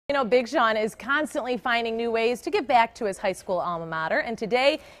You know, Big Sean is constantly finding new ways to give back to his high school alma mater, and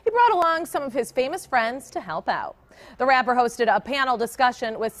today he brought along some of his famous friends to help out. The rapper hosted a panel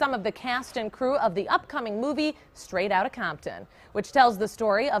discussion with some of the cast and crew of the upcoming movie Straight Outta Compton, which tells the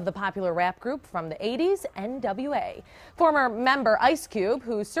story of the popular rap group from the 80s, NWA. Former member Ice Cube,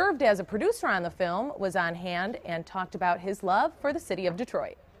 who served as a producer on the film, was on hand and talked about his love for the city of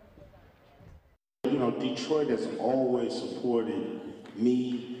Detroit. You know, Detroit has always supported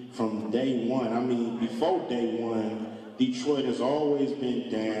me from day one. I mean, before day one, Detroit has always been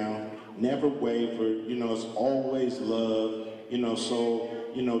down, never wavered, you know, it's always love, you know, so,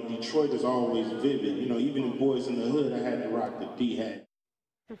 you know, Detroit is always vivid. You know, even in Boys in the Hood, I had to rock the D-hat.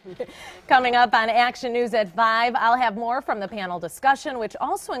 Coming up on Action News at 5, I'll have more from the panel discussion, which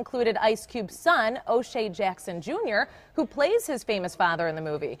also included Ice Cube's son, O'Shea Jackson Jr., who plays his famous father in the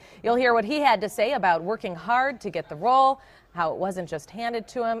movie. You'll hear what he had to say about working hard to get the role, how it wasn't just handed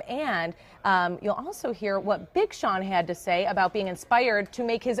to him, and you'll also hear what Big Sean had to say about being inspired to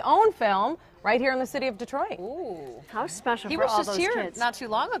make his own film right here in the city of Detroit. Ooh. How special he for was all just those here kids. Not too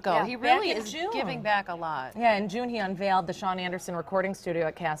long ago. Yeah, he really is June. giving back a lot. Yeah, in June he unveiled the Sean Anderson recording studio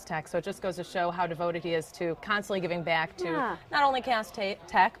at Cast Tech, so it just goes to show how devoted he is to constantly giving back to not only Cast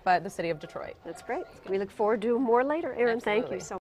Tech, but the city of Detroit. That's great. We look forward to more later. Aaron, Absolutely. Thank you so much.